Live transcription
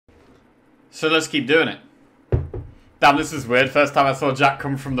So let's keep doing it. Damn, this is weird. First time I saw Jack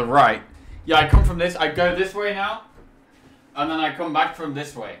come from the right. Yeah, I come from this. I go this way now. And then I come back from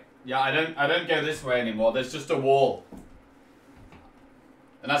this way. Yeah, I don't go this way anymore. There's just a wall.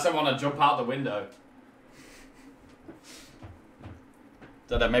 Unless I want to jump out the window.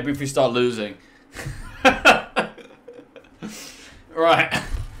 Don't know, maybe if we start losing. Right.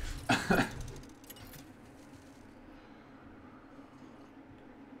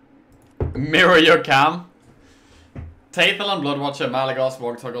 Mirror your cam. Tathel and Bloodwatcher, Malagos,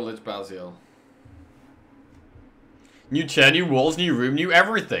 Wogtoggle, Lich Basil. New chair, new walls, new room, new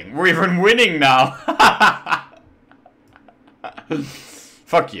everything. We're even winning now.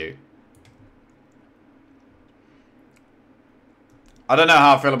 Fuck you. I don't know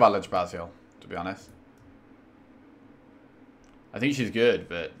how I feel about Lich Basil, to be honest. I think she's good,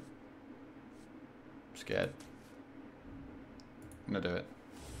 but I'm scared. I'm gonna do it.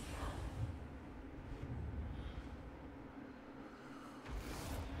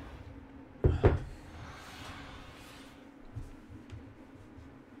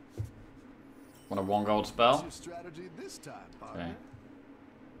 Want a 1 gold spell? What's your strategy this time, partner? Okay.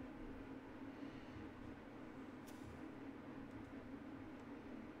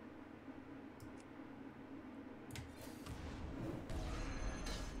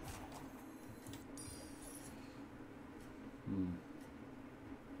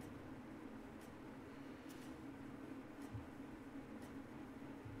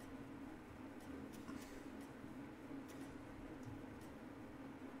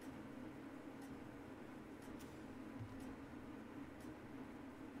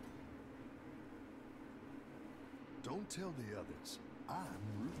 Don't tell the others. I'm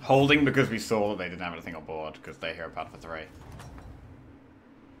rooting. Holding because we saw that they didn't have anything on board because they hero pad for 3.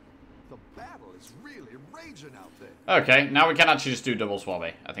 The battle is really raging out there. Okay, now we can actually just do double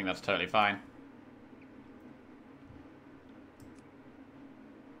swabby. I think that's totally fine.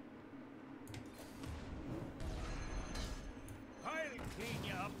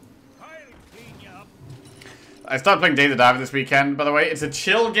 I started playing Day the Diver this weekend, by the way. It's a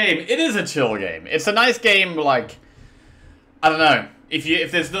chill game. It is a chill game. It's a nice game, like, I don't know. If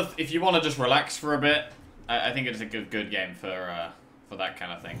you want to just relax for a bit, I think it's a good game for that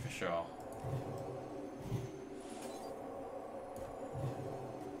kind of thing, for sure.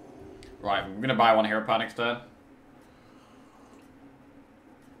 Right, we're gonna buy 1 hero pad next turn.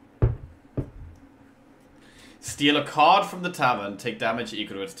 Steal a card from the tavern, take damage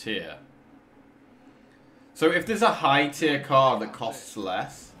equal to its tier. So if there's a high tier card that costs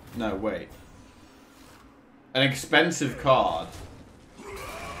less... No, wait. An expensive card.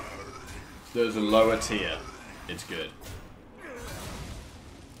 There's a lower tier. It's good.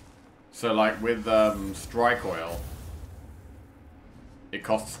 So like with Strike Oil, it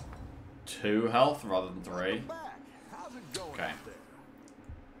costs 2 health rather than 3. Okay.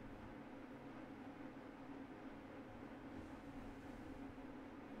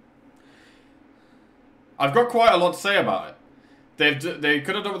 I've got quite a lot to say about it. They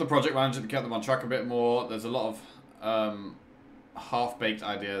could have done with the project manager to keep them on track a bit more. There's a lot of half-baked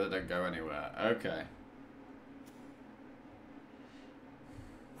idea that don't go anywhere. Okay.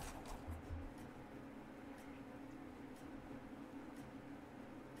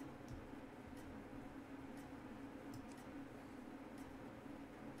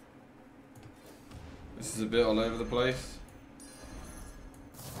 This is a bit all over the place.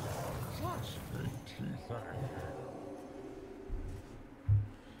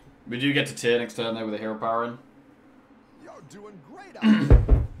 We do get to tier next turn though with a hero power in. You're doing great out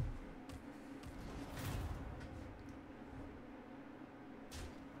there.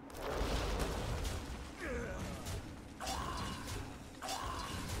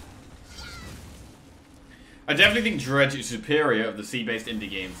 I definitely think Dredge is superior of the sea-based indie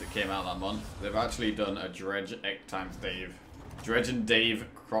games that came out that month. They've actually done a Dredge times Dave. Dredge and Dave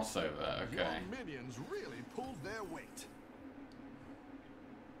crossover, okay. Your minions really pulled their weight.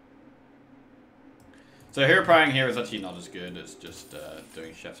 So hero powering here is actually not as good as just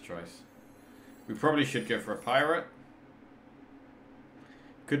doing Chef's Choice. We probably should go for a Pirate.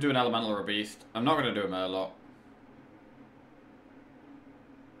 Could do an Elemental or a Beast. I'm not going to do a Murloc.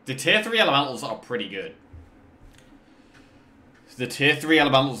 The tier 3 Elementals are pretty good. The tier 3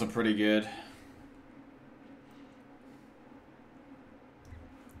 Elementals are pretty good.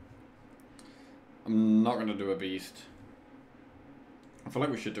 I'm not going to do a Beast. I feel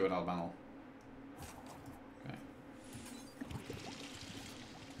like we should do an Elemental. Okay.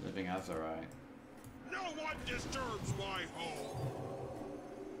 Living Azurite. No one disturbs my home.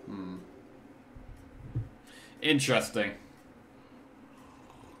 Hmm. Interesting.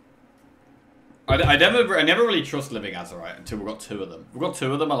 I never really trust living Azerite until we got 2 of them. We've got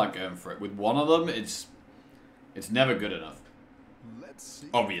 2 of them, I like going for it. With 1 of them, it's never good enough. Let's see.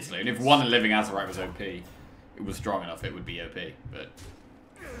 Obviously, and if 1 living Azerite was OP, it was strong enough, it would be OP. But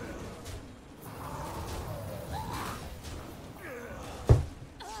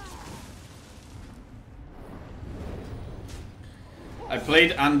I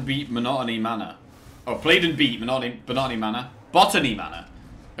played and beat Monotony Manor. Oh, played and beat Monotony Manor. Botany Manor.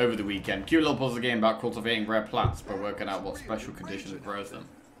 Over the weekend. Cute little puzzle game about cultivating rare plants by working out what special conditions grows them.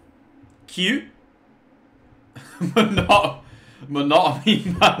 Cute?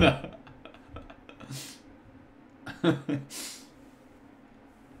 Monotony Manor.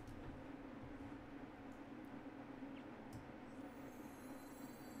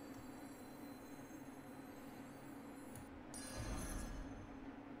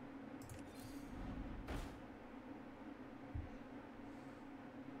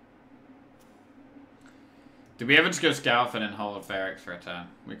 Did we ever just go Scalfing and hold Ferrex for a turn?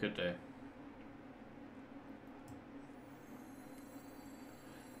 We could do.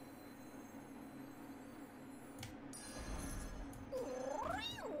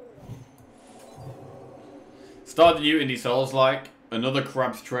 Start the new indie Souls like another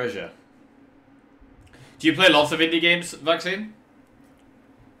Crab's Treasure. Do you play lots of indie games, Vaccine?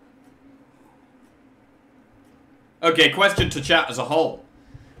 Okay, question to chat as a whole.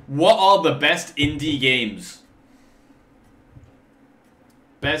 What are the best indie games?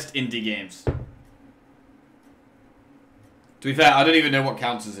 Best indie games. To be fair, I don't even know what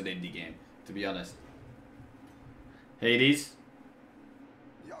counts as an indie game, to be honest. Hades?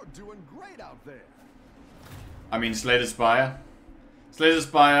 You're doing great out there. I mean, Slay the Spire. Slay the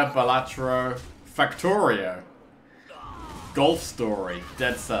Spire, Balatro, Factorio. Golf Story,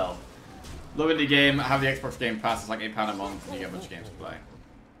 Dead Cell. Love indie game, have the Xbox Game Pass, it's like £8 a month and you get a bunch of games to play.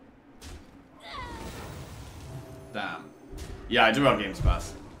 Damn. Yeah, I do have Games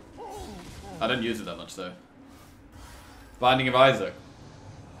Pass. I don't use it that much though. Binding of Isaac.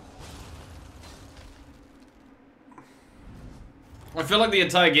 I feel like the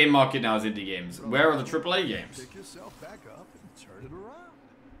entire game market now is indie games. Where are the AAA games? Pick yourself back up and turn it around.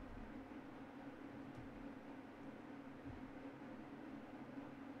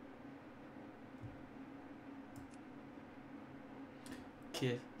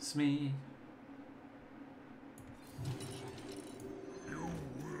 Kiss me.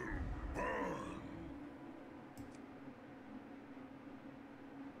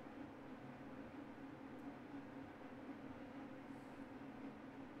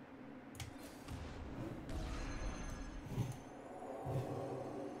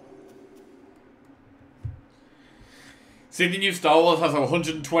 See, the new Star Wars has a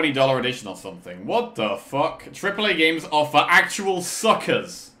 $120 edition or something. What the fuck? AAA games are for actual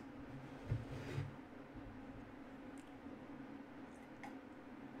suckers.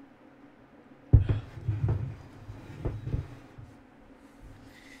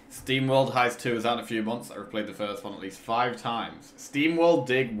 SteamWorld Heist 2 is out in a few months. I replayed the first one at least 5 times. SteamWorld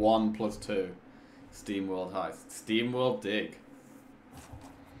Dig 1 plus 2. SteamWorld Heist. SteamWorld Dig.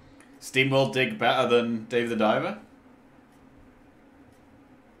 SteamWorld Dig better than Dave the Diver?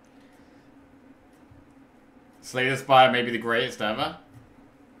 Slay the Spire may be the greatest ever.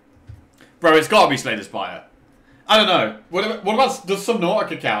 Bro, it's gotta be Slay the Spire. I don't know. What about, does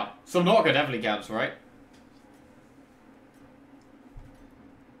Subnautica count? Subnautica definitely counts, right?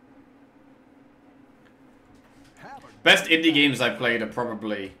 Best indie games I've played are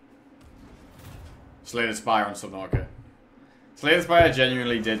probably Slay the Spire and Subnautica. Slay the Spire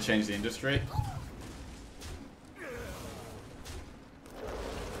genuinely did change the industry.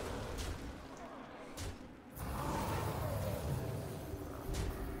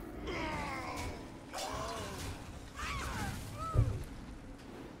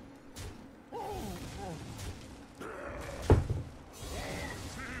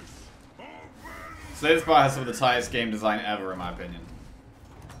 Slay the Spire has some of the tightest game design ever, in my opinion.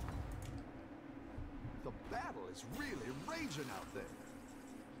 The battle is really raging out there.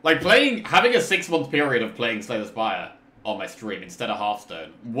 Like, having a 6-month period of playing Slay the Spire on my stream instead of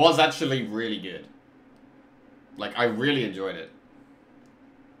Hearthstone was actually really good. Like, I really enjoyed it.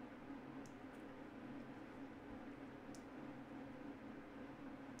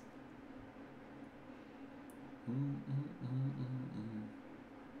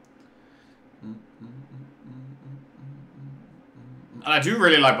 And I do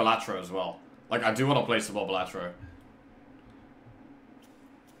really like Balatro as well. Like, I do want to play some more Balatro.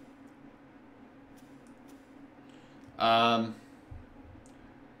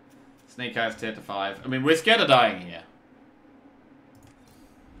 Snake Eyes tier to 5. I mean, we're scared of dying here.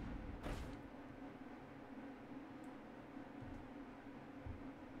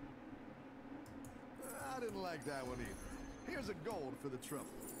 didn't like that one either. Here's a gold for the trouble.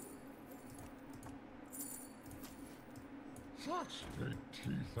 Such big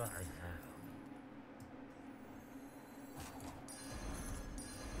teeth I have.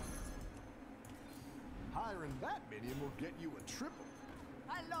 Hiring that minion will get you a triple.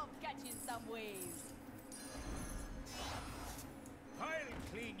 I love catching some waves. I'll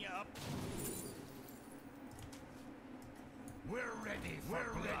clean you up. We're ready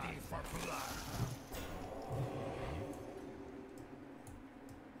for blood.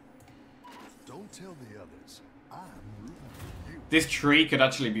 Don't tell the others. I'm rooting for you. This tree could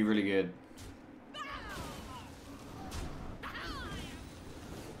actually be really good.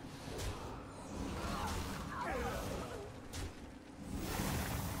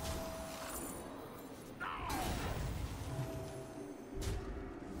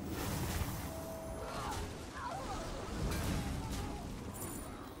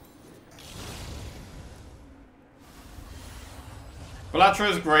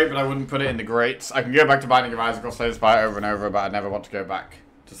 Belatra is great, but I wouldn't put it in the greats. I can go back to Binding of Isaac or Slay the Spire over and over, but I never want to go back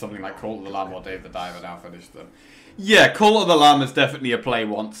to something like Call of the Lamb or Dave the Diver now finish them. Yeah, Call of the Lamb is definitely a play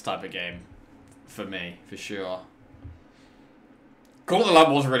once type of game. For me, for sure. Call of the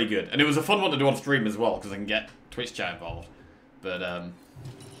Lamb was really good, and it was a fun one to do on stream as well, because I can get Twitch chat involved. But,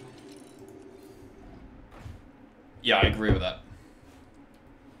 yeah, I agree with that.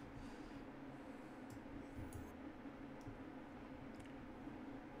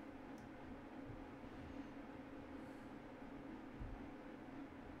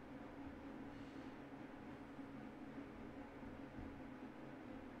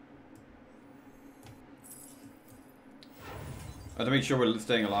 I have to make sure we're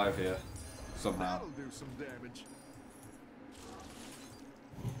staying alive here, somehow. That'll do some damage.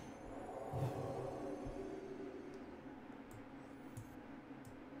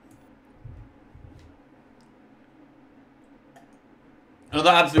 Another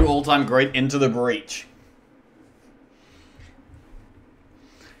absolute all-time great, Into the Breach.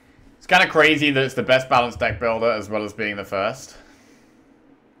 It's kind of crazy that it's the best balanced deck builder as well as being the first.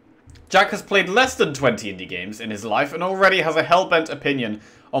 Jack has played less than 20 indie games in his life and already has a hell-bent opinion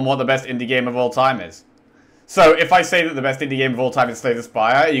on what the best indie game of all time is. So, if I say that the best indie game of all time is Slay the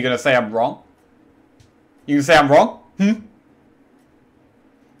Spire, are you going to say I'm wrong? You going to say I'm wrong?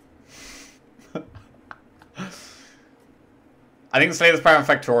 I think Slay the Spire and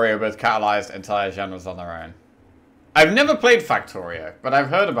Factorio both catalyzed entire genres on their own. I've never played Factorio, but I've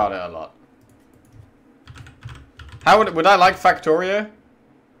heard about it a lot. How would I like Factorio?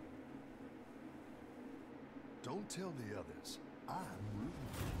 Don't tell the others. I'm rooting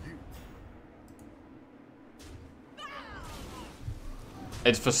for you.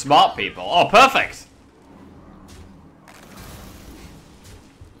 It's for smart people. Oh, perfect!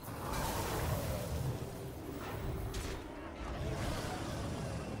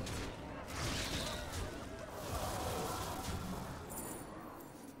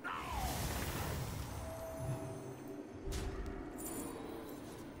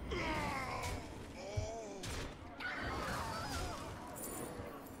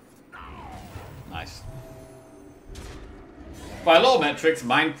 Nice. By a lot of metrics,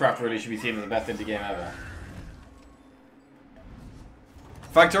 Minecraft really should be seen as the best indie game ever.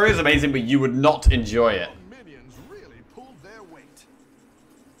 Factorio is amazing, but you would not enjoy it. Minions really pulled their weight.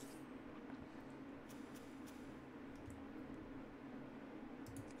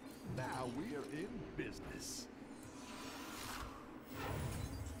 Now we're in business.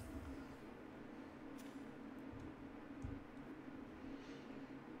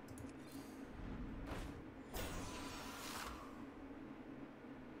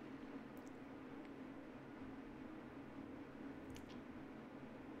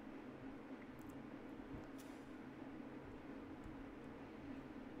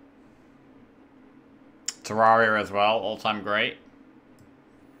 Terraria as well, all-time great.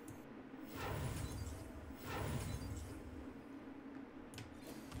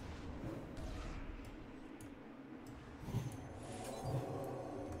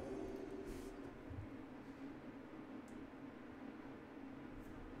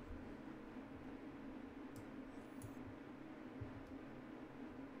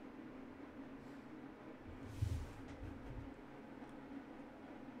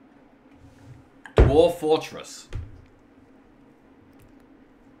 Dwarf Fortress.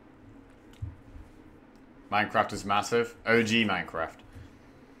 Minecraft is massive. OG Minecraft.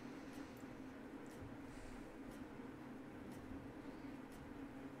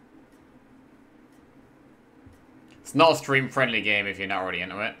 It's not a stream-friendly game if you're not already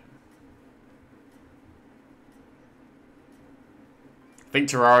into it. I think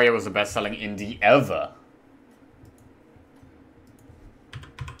Terraria was the best-selling indie ever.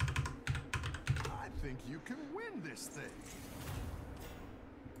 this thing.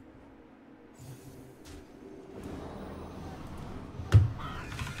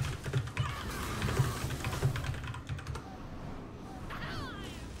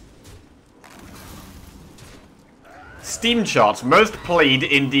 Steam charts, most played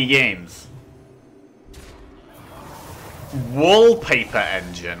indie games. Wallpaper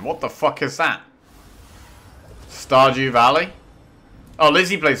engine. What the fuck is that? Stardew Valley? Oh,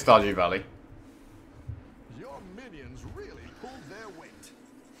 Lizzie plays Stardew Valley. Your minions really pulled their weight.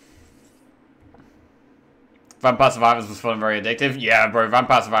 Vampire Survivors was fun and very addictive. Yeah, bro,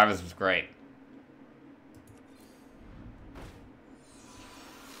 Vampire Survivors was great.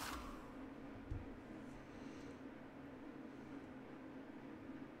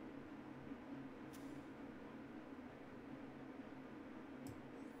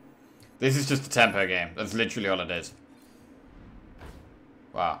 This is just a tempo game. That's literally all it is.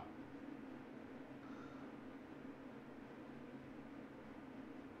 Wow.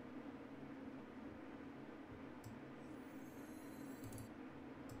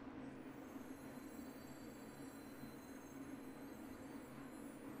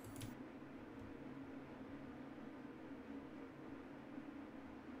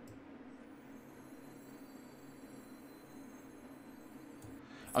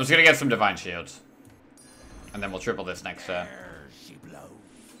 I'm just gonna get some Divine Shields. And then we'll triple this next turn.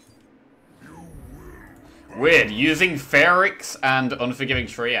 Weird, using Ferrix and Unforgiving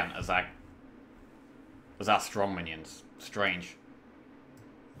Treant as our strong minions. Strange.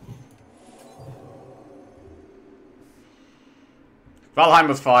 Valheim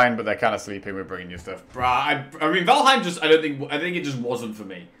was fine, but they're kind of sleeping with bringing new stuff. Bruh, I mean, Valheim just, I think it just wasn't for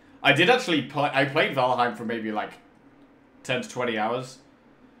me. I did actually play, I played Valheim for maybe like 10 to 20 hours.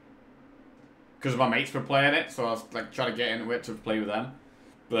 Because my mates were playing it, so I was like trying to get into it to play with them.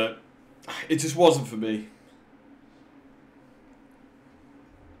 But it just wasn't for me.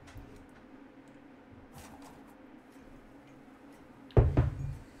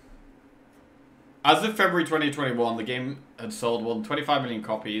 As of February 2021, the game had sold more than 25 million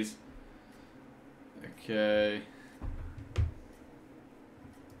copies. Okay.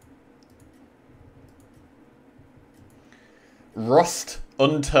 Rust,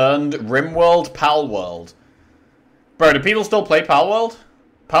 Unturned, Rimworld, Palworld. Bro, do people still play Palworld?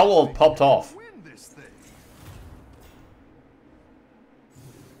 Palworld popped off. Win this thing.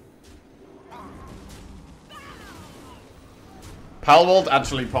 Palworld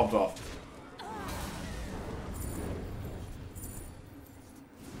actually popped off.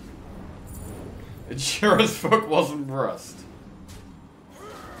 It sure as fuck wasn't Rust.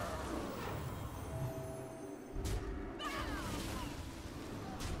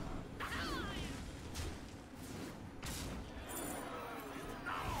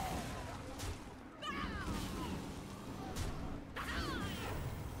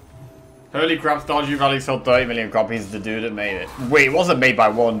 Holy crap, Stardew Valley sold 30 million copies of the dude that made it. Wait, it wasn't made by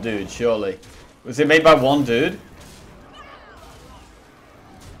one dude, surely. Was it made by one dude?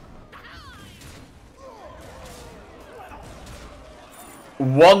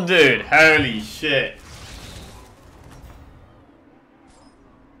 One dude, holy shit.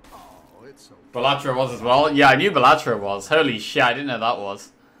 Oh, it's so Belatra was as well? Yeah, I knew Belatra was. Holy shit, I didn't know that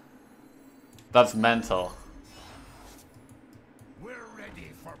was. That's mental. We're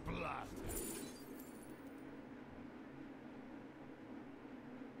ready for blood.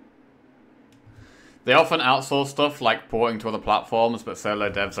 They often outsource stuff like porting to other platforms, but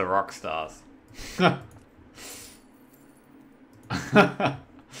solo devs are rock stars. better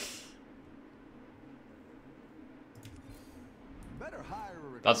hire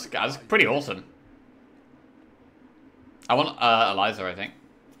a That's pretty awesome. I want Eliza, I think.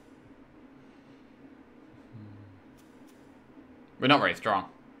 We're not very strong.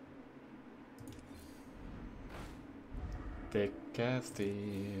 Thick as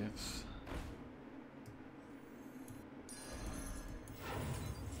thieves.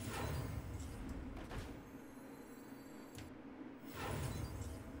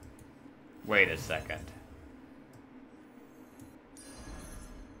 Wait a second.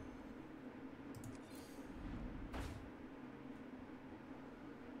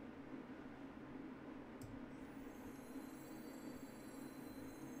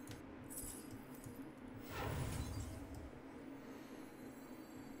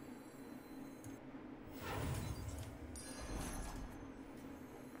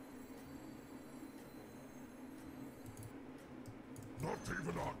 Not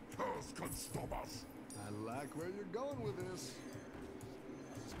even our curse can stop us. I like where you're going with this.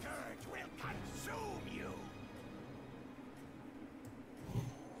 Scourge will consume you.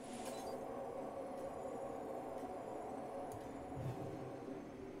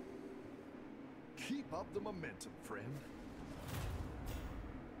 Keep up the momentum, friend.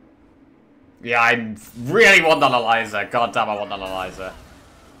 Yeah, I really want that Eliza. God damn, I want that Eliza.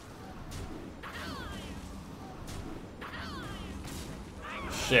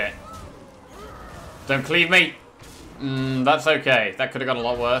 Shit. Don't cleave me. That's okay. That could have gone a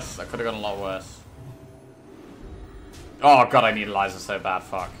lot worse. That could have gone a lot worse. Oh god, I need Eliza so bad.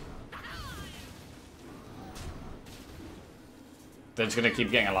 Fuck. They're just gonna keep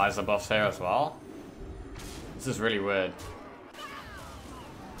getting Eliza buffs here as well. This is really weird.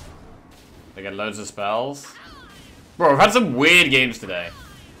 They get loads of spells. Bro, we've had some weird games today.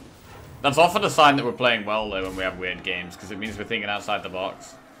 That's often a sign that we're playing well, though, when we have weird games, because it means we're thinking outside the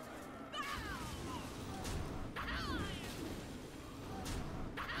box.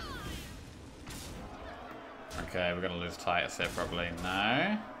 Okay, we're gonna lose Titus here probably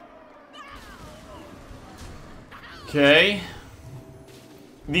now. Okay.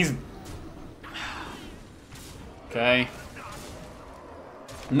 These... Okay.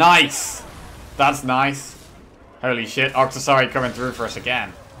 Nice! That's nice. Holy shit, Octosari coming through for us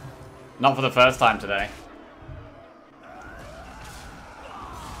again. Not for the first time today.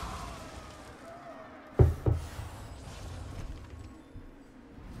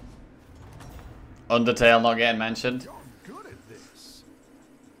 Undertale not getting mentioned. You're good at this.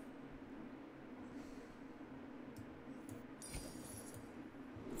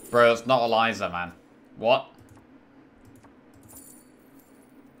 Bro, it's not Eliza, man. What?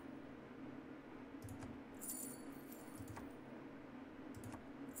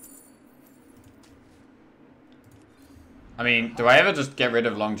 I mean, do I ever just get rid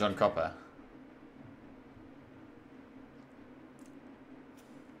of Long John Copper?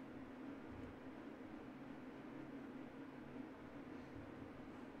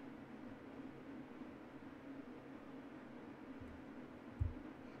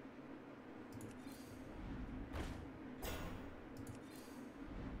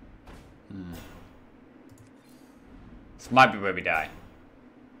 This might be where we die.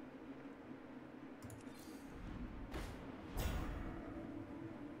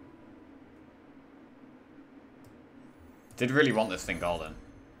 Did really want this thing golden.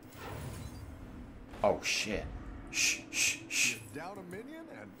 Oh shit. Shh, shh, shh. You're down a minion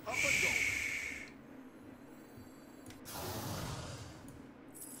and up a goal.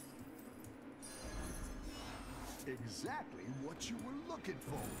 Exactly what you were looking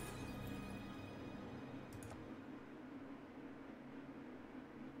for.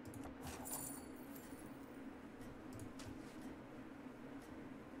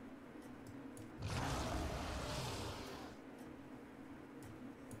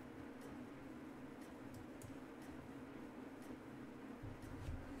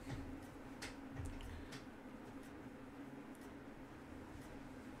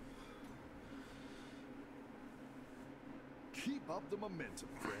 Keep up the momentum,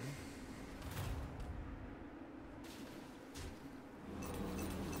 friend.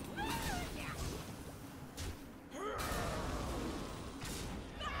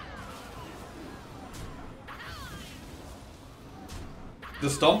 The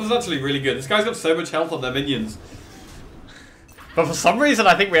stomp is actually really good. This guy's got so much health on their minions. But for some reason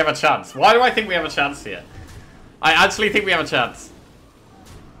I think we have a chance. Why do I think we have a chance here? I actually think we have a chance.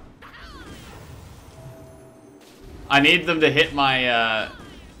 I need them to hit my,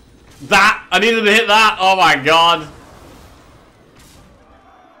 that! I need them to hit that! Oh my god!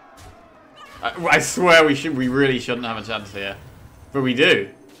 I swear we really shouldn't have a chance here. But we do.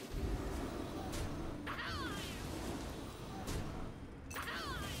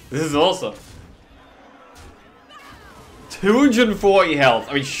 This is awesome. 240 health.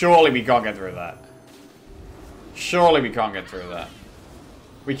 I mean, surely we can't get through that. Surely we can't get through that.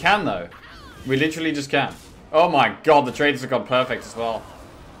 We can, though. We literally just can. Oh my god, the trades have gone perfect as well.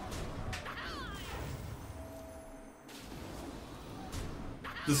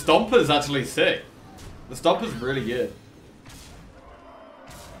 The Stomper's actually sick. The Stomper's really good.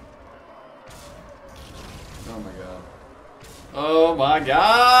 Oh my god. Oh my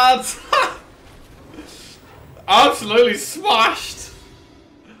god! Absolutely smashed!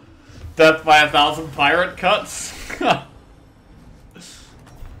 Death by 1,000 pirate cuts.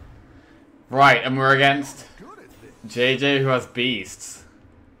 Right, and we're against JJ, who has beasts.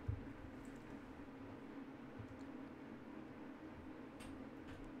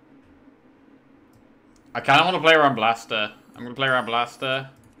 I kind of want to play around Blaster. I'm going to play around Blaster.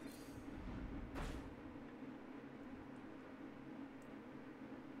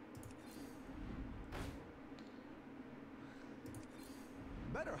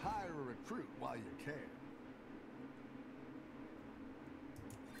 Better hire a recruit while you can.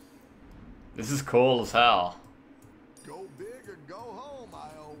 This is cool as hell. Go big or go home, I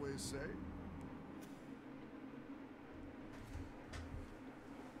always say.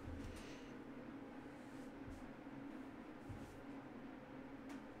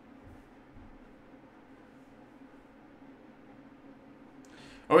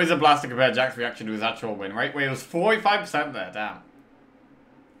 Always a blast to compare Jack's reaction to his actual win rate. Wait, it was 45% there, damn.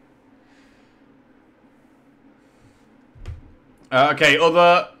 Okay,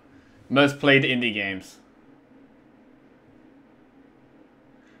 other most played indie games.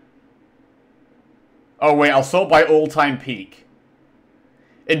 Oh wait, I'll sort by all-time peak.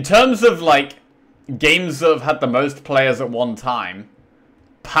 In terms of, like, games that have had the most players at one time,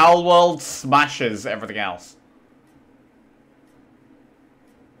 Palworld smashes everything else.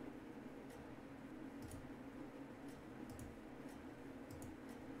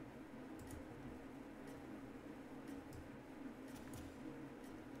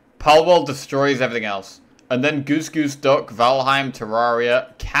 Palworld destroys everything else. And then Goose Goose Duck, Valheim,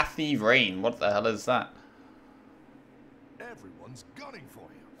 Terraria, Cathy Rain. What the hell is that? Everyone's gunning for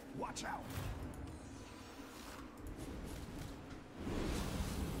you. Watch out.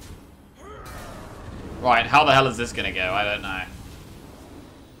 Right, how the hell is this gonna go? I don't know.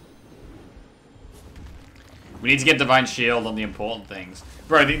 We need to get Divine Shield on the important things.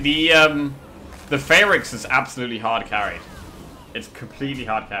 Bro, the Phayrix is absolutely hard carried. It's completely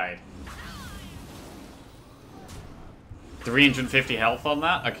hard carried. 350 health on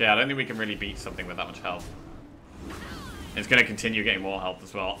that? Okay, I don't think we can really beat something with that much health. It's going to continue getting more health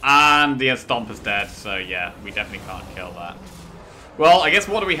as well. And the Stomp is dead, so yeah, we definitely can't kill that. Well, I guess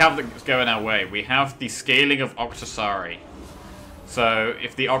what do we have that's going our way? We have the scaling of Octosari. So,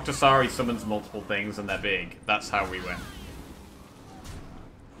 if the Octosari summons multiple things and they're big, that's how we win.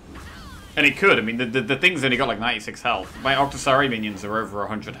 And it could. I mean, the thing's only got like 96 health. My Octosari minions are over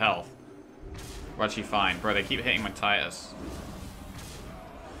 100 health. We're actually fine. Bro, they keep hitting my Titus.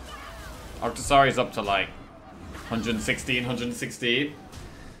 Octosari's up to like 116, 116.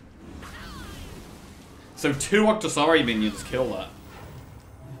 So 2 Octosari minions kill that.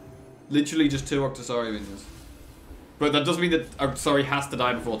 Literally just 2 Octosari minions. But that does mean that Octosari has to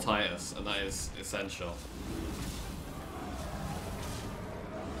die before Titus, and that is essential.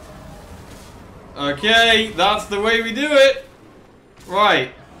 Okay, that's the way we do it.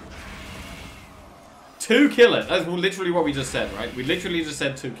 Right. 2 kill it. That's literally what we just said, right? We literally just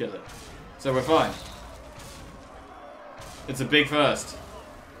said 2 kill it. So we're fine. It's a big first.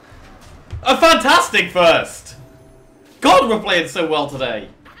 A fantastic first! God, we're playing so well today.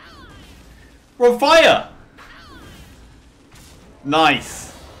 We're on fire!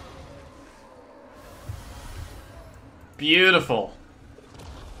 Nice. Beautiful.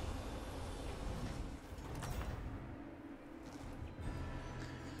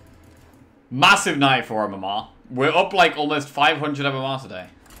 Massive night for MMR. We're up like almost 500 MMR today.